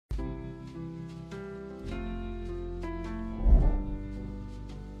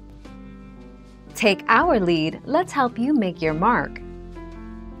Take our lead, let's help you make your mark.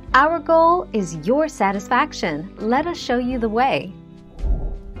 Our goal is your satisfaction. Let us show you the way.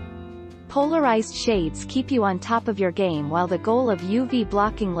 Polarized shades keep you on top of your game, while the goal of UV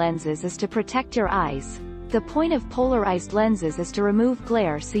blocking lenses is to protect your eyes. The point of polarized lenses is to remove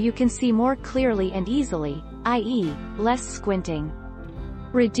glare so you can see more clearly and easily, i.e., less squinting.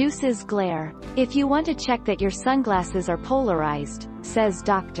 Reduces glare. If you want to check that your sunglasses are polarized, says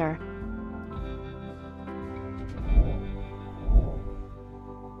Dr.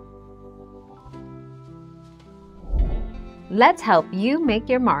 Let's help you make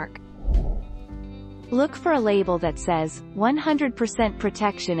your mark. Look for a label that says 100%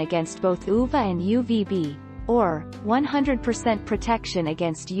 protection against both UVA and UVB, or 100% protection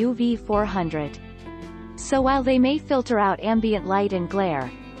against UV 400. So while they may filter out ambient light and glare,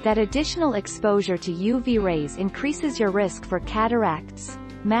 that additional exposure to UV rays increases your risk for cataracts,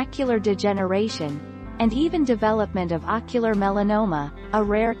 macular degeneration, and even development of ocular melanoma, a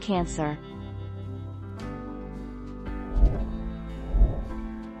rare cancer.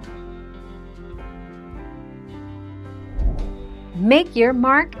 Make your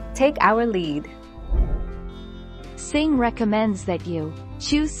mark, take our lead. Singh recommends that you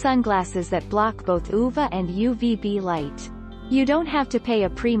choose sunglasses that block both UVA and UVB light. You don't have to pay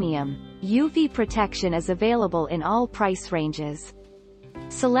a premium. UV protection is available in all price ranges.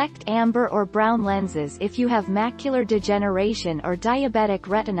 Select amber or brown lenses if you have macular degeneration or diabetic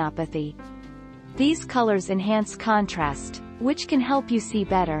retinopathy. These colors enhance contrast, which can help you see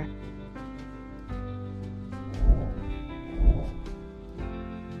better.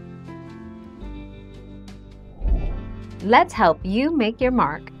 Let's help you make your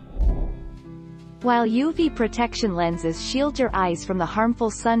mark. While UV protection lenses shield your eyes from the harmful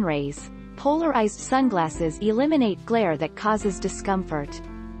sun rays, polarized sunglasses eliminate glare that causes discomfort.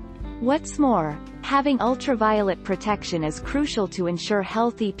 What's more, having ultraviolet protection is crucial to ensure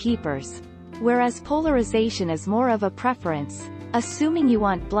healthy peepers, whereas polarization is more of a preference, assuming you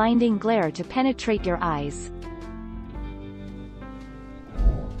want blinding glare to penetrate your eyes.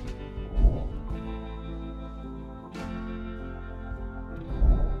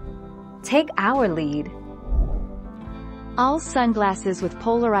 Take our lead. All sunglasses with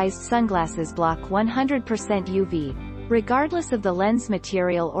polarized sunglasses block 100% UV, regardless of the lens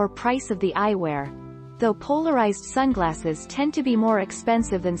material or price of the eyewear, though polarized sunglasses tend to be more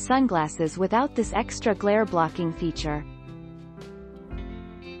expensive than sunglasses without this extra glare blocking feature.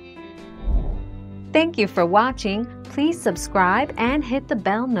 Thank you for watching. Please subscribe and hit the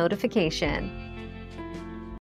bell notification.